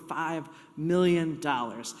raised over $5 million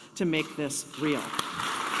to make this real.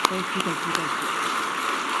 Thank you, thank you, thank you.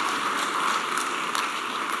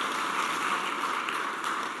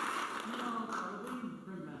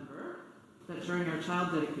 During our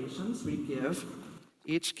child dedications, we give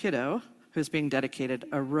each kiddo who's being dedicated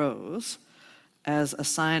a rose as a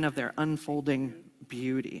sign of their unfolding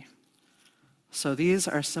beauty. So these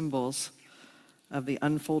are symbols of the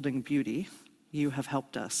unfolding beauty you have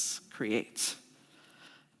helped us create.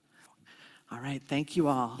 All right, thank you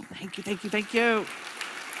all. Thank you, thank you, thank you.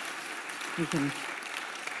 You can.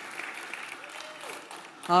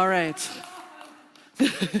 All right.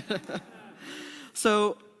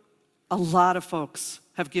 So, a lot of folks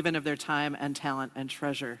have given of their time and talent and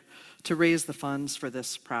treasure to raise the funds for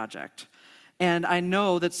this project. And I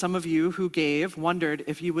know that some of you who gave wondered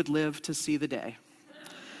if you would live to see the day.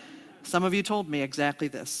 Some of you told me exactly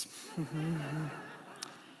this.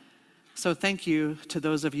 So thank you to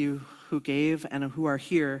those of you who gave and who are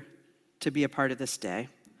here to be a part of this day.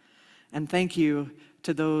 And thank you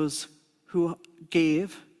to those who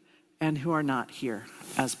gave and who are not here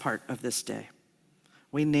as part of this day.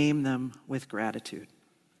 We name them with gratitude.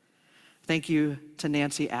 Thank you to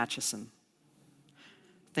Nancy Atchison.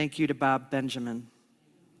 Thank you to Bob Benjamin.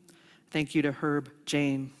 Thank you to Herb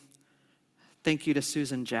Jane. Thank you to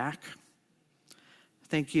Susan Jack.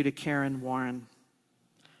 Thank you to Karen Warren.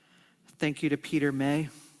 Thank you to Peter May.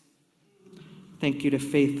 Thank you to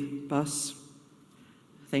Faith Buss.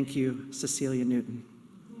 Thank you, Cecilia Newton.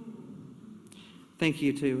 Thank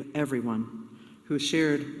you to everyone who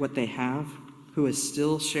shared what they have, who is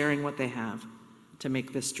still sharing what they have to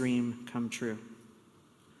make this dream come true.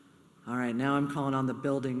 All right, now I'm calling on the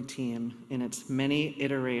building team in its many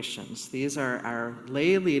iterations. These are our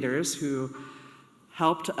lay leaders who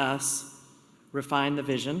helped us refine the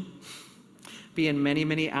vision, be in many,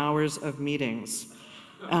 many hours of meetings,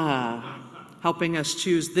 helping us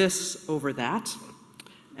choose this over that,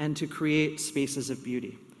 and to create spaces of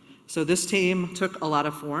beauty. So this team took a lot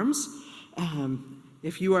of forms.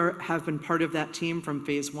 If you have been part of that team from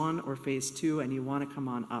phase 1 or phase 2 and you want to come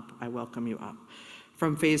on up, I welcome you up.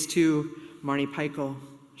 From phase 2, Marnie Peichel,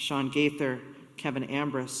 Sean Gaither, Kevin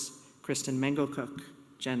Ambrose, Kristen Mengelcook,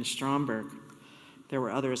 Jen Stromberg. There were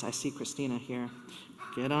others. I see Christina here.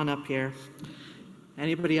 Get on up here.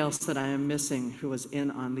 Anybody else that I am missing who was in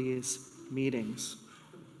on these meetings?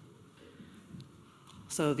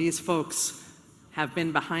 So these folks have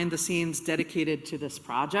been behind the scenes dedicated to this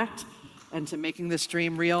project and to making this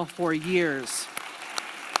dream real for years.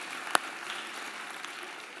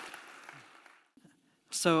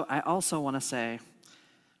 So I also want to say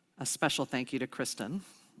a special thank you to Kristen.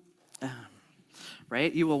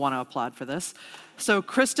 Right? You will want to applaud for this. So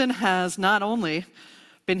Kristen has not only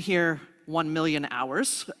been here 1 million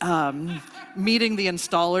hours, meeting the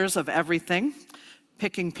installers of everything,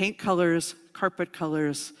 picking paint colors, carpet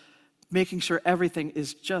colors, making sure everything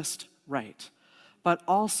is just right. But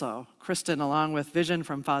also, Kristen, along with Vision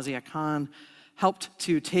from Fazia Khan, helped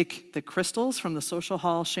to take the crystals from the social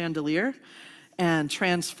hall chandelier and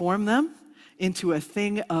transform them into a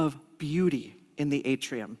thing of beauty in the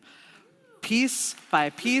atrium. Piece by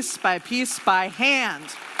piece by piece by hand.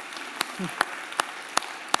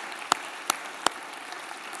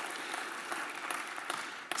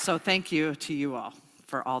 So thank you to you all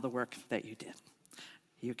for all the work that you did.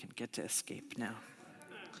 You can get to escape now.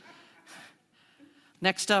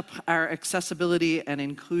 Next up, our accessibility and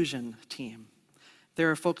inclusion team. There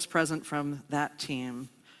are folks present from that team.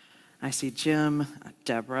 I see Jim,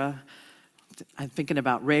 Deborah. I'm thinking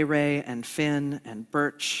about Ray Ray and Finn and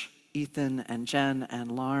Birch, Ethan and Jen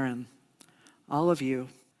and Lauren. All of you.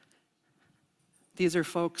 These are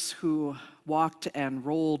folks who walked and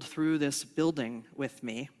rolled through this building with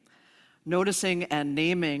me, noticing and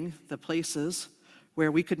naming the places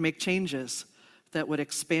where we could make changes that would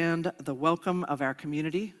expand the welcome of our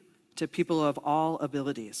community to people of all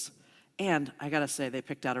abilities. And I gotta say, they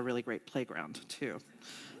picked out a really great playground too.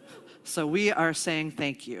 So we are saying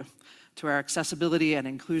thank you to our accessibility and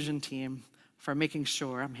inclusion team for making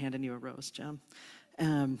sure, I'm handing you a rose, Jim,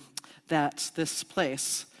 that this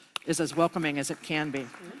place is as welcoming as it can be.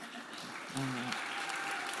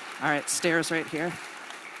 All right, stairs right here.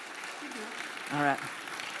 All right.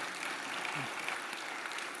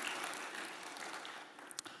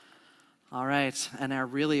 All right, and our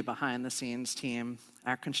really behind the scenes team,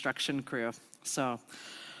 our construction crew. So,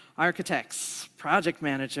 architects, project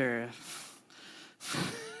manager,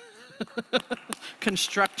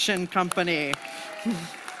 construction company.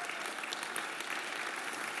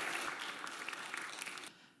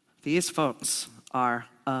 These folks are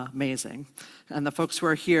amazing. And the folks who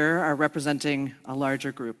are here are representing a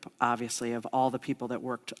larger group, obviously, of all the people that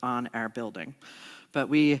worked on our building. But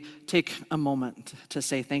we take a moment to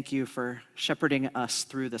say thank you for shepherding us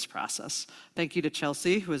through this process. Thank you to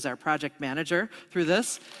Chelsea, who is our project manager through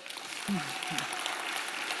this.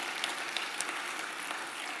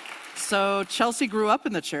 So Chelsea grew up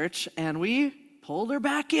in the church, and we pulled her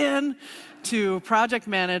back in to project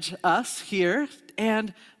manage us here.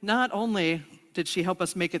 And not only did she help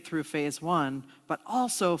us make it through phase 1, but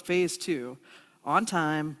also phase 2, on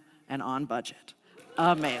time and on budget.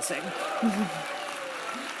 Amazing.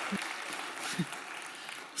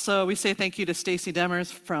 So we say thank you to Stacy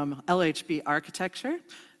Demers from LHB Architecture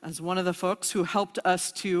as one of the folks who helped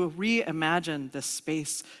us to reimagine this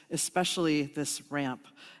space, especially this ramp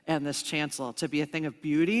and this chancel, to be a thing of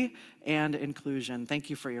beauty and inclusion. Thank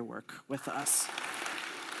you for your work with us.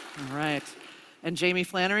 All right. And Jamie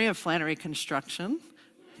Flannery of Flannery Construction.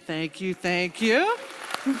 Thank you, thank you.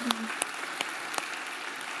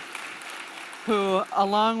 who,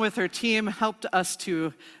 along with her team, helped us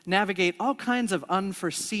to navigate all kinds of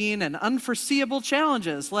unforeseen and unforeseeable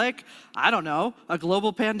challenges, like, I don't know, a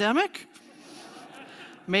global pandemic?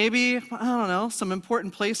 Maybe, I don't know, some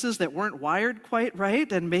important places that weren't wired quite right,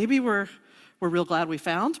 and maybe we're real glad we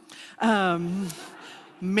found.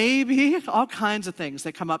 Maybe all kinds of things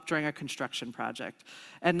that come up during a construction project.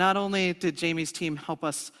 And not only did Jamie's team help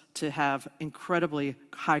us to have incredibly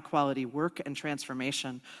high quality work and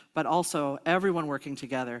transformation, but also everyone working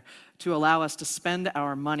together to allow us to spend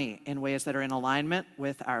our money in ways that are in alignment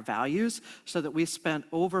with our values, so that we spent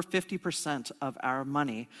over 50% of our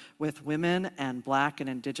money with women and Black and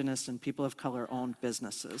Indigenous and people of color owned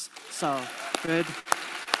businesses. So good.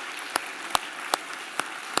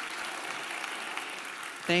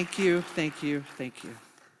 Thank you, thank you, thank you.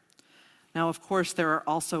 Now, of course, there are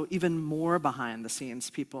also even more behind the scenes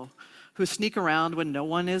people who sneak around when no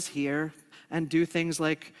one is here and do things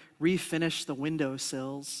like refinish the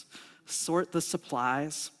windowsills, sort the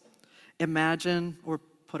supplies, imagine or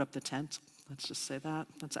put up the tent. Let's just say that.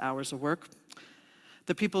 That's hours of work.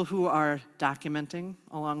 The people who are documenting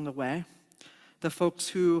along the way. The folks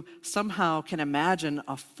who somehow can imagine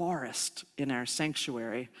a forest in our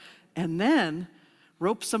sanctuary and then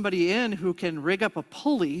rope somebody in who can rig up a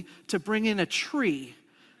pulley to bring in a tree.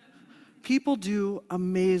 People do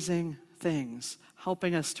amazing things,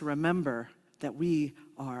 helping us to remember that we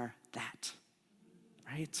are that,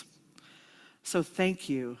 right? So thank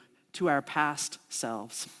you to our past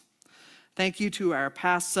selves. Thank you to our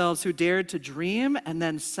past selves who dared to dream and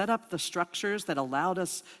then set up the structures that allowed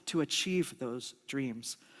us to achieve those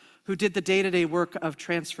dreams, who did the day-to-day work of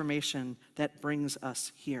transformation that brings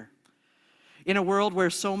us here. In a world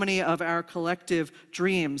where so many of our collective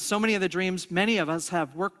dreams, so many of the dreams many of us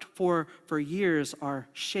have worked for years are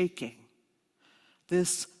shaking,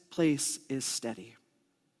 this place is steady.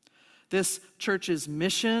 This church's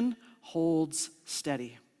mission holds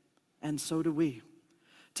steady, and so do we.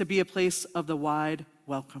 To be a place of the wide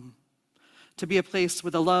welcome, to be a place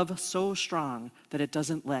with a love so strong that it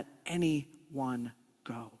doesn't let anyone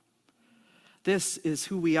go. This is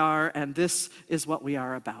who we are, and this is what we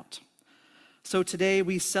are about. So today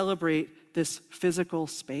we celebrate this physical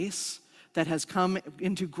space that has come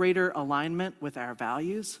into greater alignment with our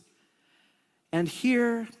values. And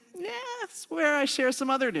here, that's where I share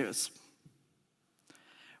some other news.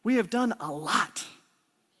 We have done a lot.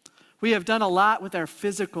 We have done a lot with our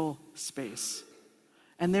physical space.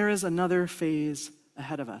 And there is another phase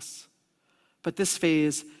ahead of us. But this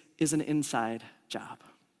phase is an inside job.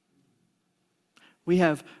 We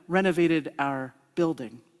have renovated our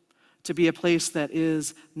building to be a place that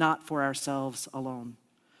is not for ourselves alone,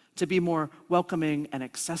 to be more welcoming and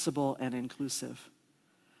accessible and inclusive.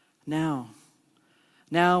 Now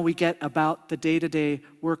we get about the day-to-day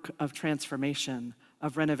work of transformation,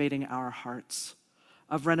 of renovating our hearts,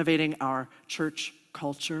 of renovating our church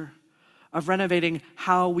culture, of renovating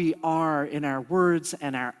how we are in our words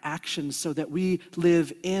and our actions so that we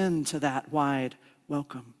live into that wide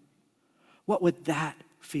welcome. What would that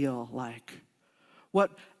feel like?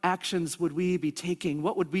 What actions would we be taking?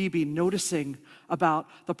 What would we be noticing about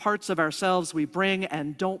the parts of ourselves we bring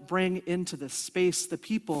and don't bring into this space, the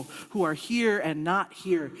people who are here and not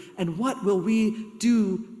here? And what will we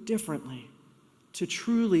do differently to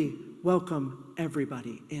truly welcome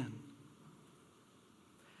everybody in?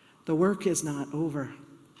 The work is not over,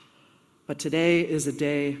 but today is a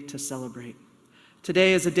day to celebrate.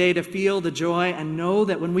 Today is a day to feel the joy and know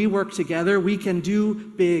that when we work together, we can do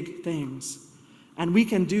big things. And we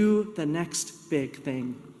can do the next big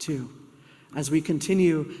thing too, as we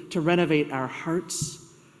continue to renovate our hearts,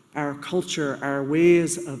 our culture, our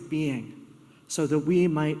ways of being, so that we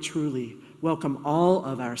might truly welcome all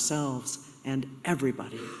of ourselves and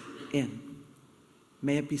everybody in.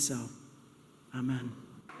 May it be so. Amen.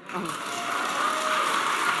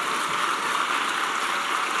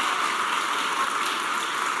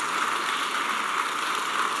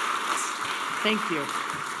 Thank you.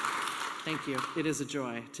 Thank you. It is a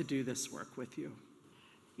joy to do this work with you.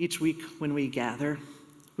 Each week when we gather,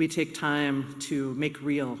 we take time to make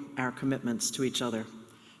real our commitments to each other,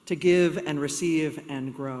 to give and receive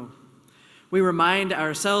and grow. We remind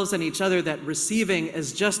ourselves and each other that receiving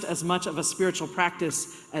is just as much of a spiritual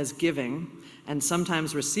practice as giving, and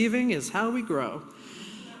sometimes receiving is how we grow.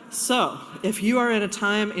 So, if you are in a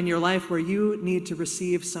time in your life where you need to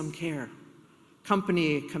receive some care,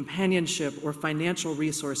 company, companionship, or financial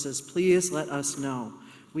resources, please let us know.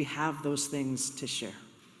 We have those things to share.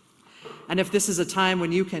 And if this is a time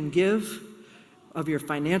when you can give of your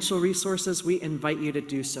financial resources, we invite you to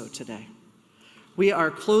do so today. We are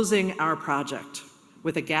closing our project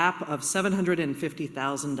with a gap of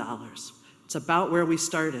 $750,000. It's about where we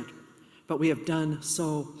started, but we have done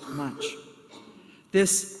so much.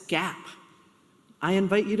 This gap, I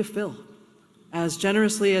invite you to fill as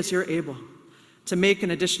generously as you're able, to make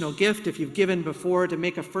an additional gift if you've given before, to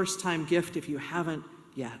make a first-time gift if you haven't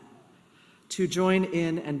yet, to join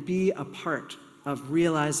in and be a part of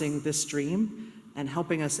realizing this dream and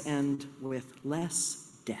helping us end with less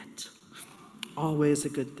debt. Always a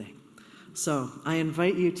good thing. So I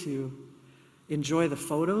invite you to enjoy the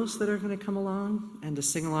photos that are going to come along and to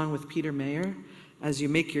sing along with Peter Mayer as you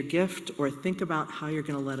make your gift or think about how you're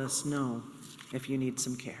going to let us know if you need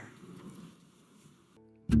some care.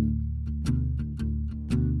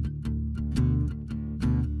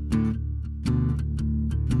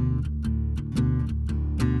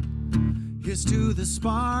 Here's to the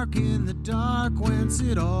spark in the dark whence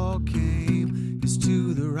it all came. Here's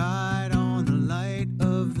to the ride on the light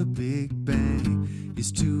of the Big Bang.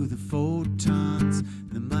 Here's to the photons,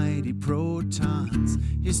 the mighty protons.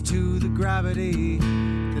 Here's to the gravity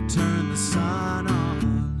that turned the sun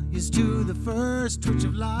on. Here's to the first twitch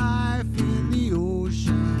of life in the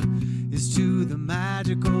ocean. Here's to the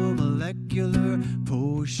magical molecular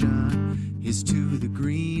potion. Here's to the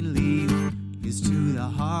green leaf. Here's to the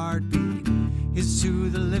heartbeat. Here's to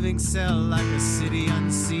the living cell like a city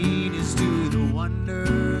unseen. Here's to the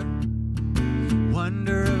wonder,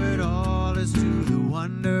 wonder of it all. Is to the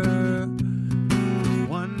wonder,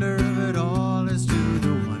 wonder of it all. Is to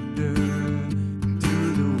the wonder,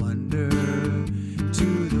 to the wonder,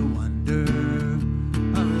 to the wonder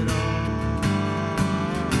of it all.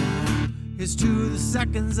 Is to the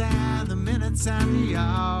seconds and the minutes and the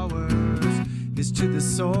hours. Is to the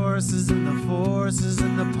sources and the forces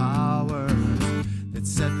and the powers that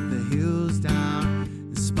set the hills down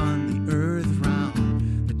and spun the earth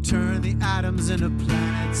round, that turned the atoms into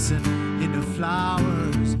planets and into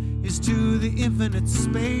flowers. Is to the infinite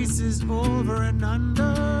spaces over and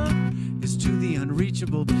under. Is to the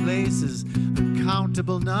unreachable places,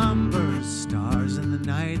 uncountable numbers, stars in the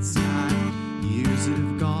night sky, years that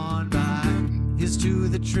have gone by. Is to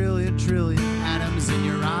the trillion atoms in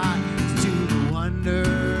your eye. Is to the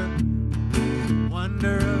wonder,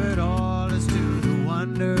 wonder of it all. Is to the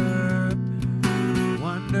wonder,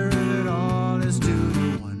 wonder of it all. Is to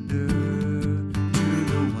the wonder, to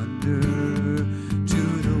the wonder, to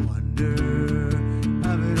the wonder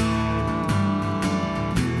of it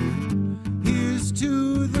all. Here's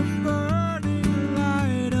to the burning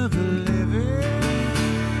light of the living,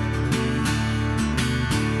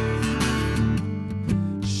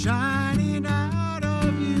 shining out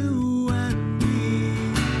of you and me.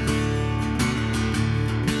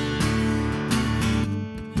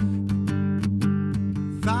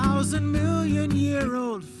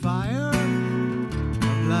 1,000,000,000-year-old fire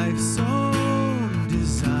of life's own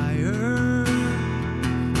desire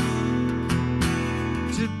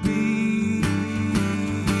to be.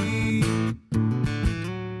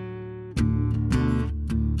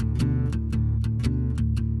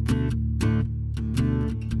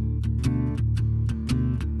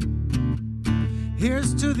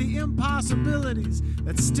 Here's to the impossibilities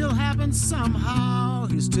that still happen somehow.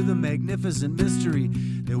 Here's to the magnificent mystery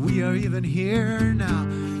that we are even here now,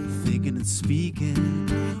 thinking and speaking,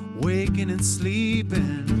 waking and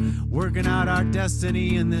sleeping, working out our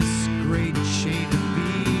destiny in this great chain of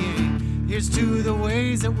being. Here's to the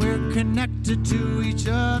ways that we're connected to each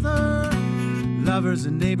other, lovers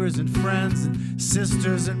and neighbors and friends and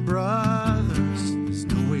sisters and brothers. There's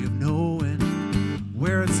no way of knowing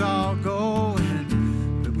where it's all going,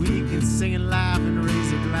 but we can sing and laugh and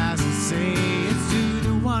raise a glass and say it's to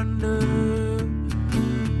the wonder,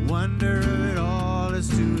 wonder of it all. Is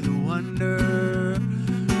to the wonder,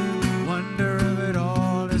 wonder of it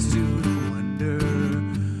all. Is to the wonder,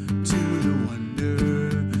 to the wonder,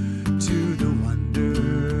 to the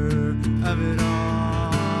wonder of it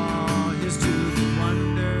all. Is to the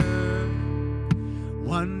wonder,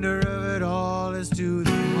 wonder of it all. Is to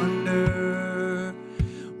the wonder,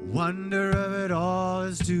 wonder of it all.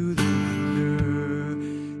 Is to the wonder,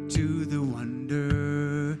 to the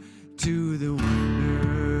wonder, to the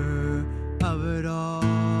wonder of it all.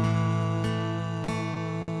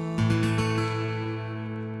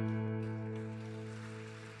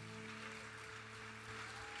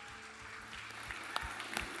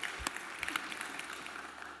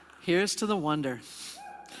 Here's to the wonder.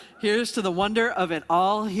 Here's to the wonder of it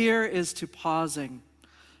all. Here is to pausing,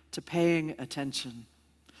 to paying attention,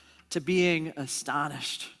 to being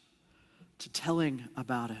astonished, to telling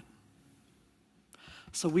about it.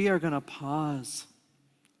 So we are going to pause,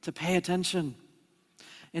 to pay attention.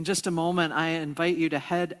 In just a moment, I invite you to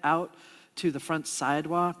head out to the front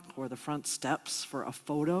sidewalk or the front steps for a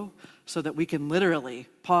photo so that we can literally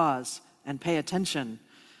pause and pay attention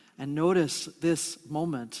and notice this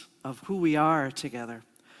moment of who we are together.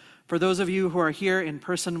 For those of you who are here in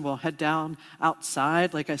person, we'll head down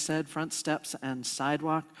outside, like I said, front steps and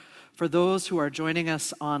sidewalk. For those who are joining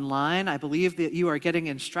us online, I believe that you are getting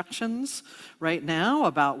instructions right now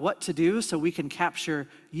about what to do so we can capture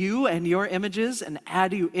you and your images and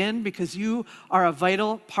add you in, because you are a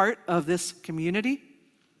vital part of this community.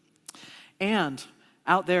 And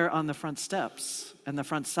out there on the front steps and the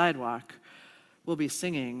front sidewalk, we'll be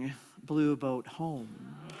singing Blue Boat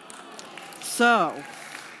Home. So,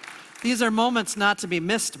 these are moments not to be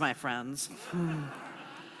missed, my friends.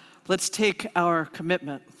 Let's take our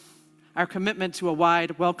commitment to a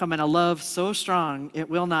wide welcome and a love so strong it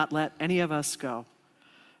will not let any of us go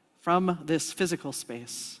from this physical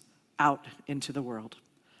space out into the world.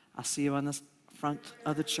 I'll see you on the front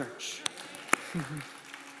of the church.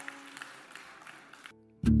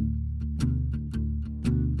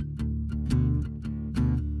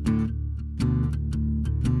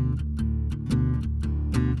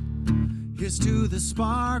 Here's to the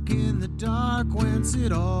spark in the dark whence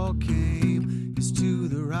it all came. Here's to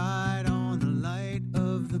the ride on the light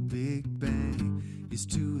of the Big Bang. Here's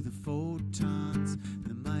to the photons,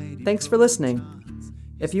 the mighty. Thanks for listening.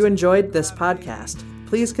 If you enjoyed this podcast,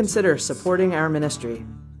 please consider supporting our ministry.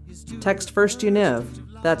 Text First Univ,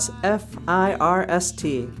 that's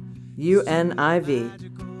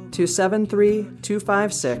FIRSTUNIV, to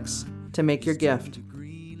 73256 to make your gift.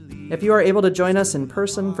 If you are able to join us in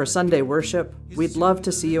person for Sunday worship, we'd love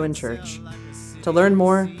to see you in church. To learn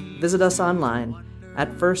more, visit us online at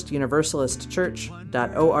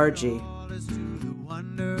firstuniversalistchurch.org.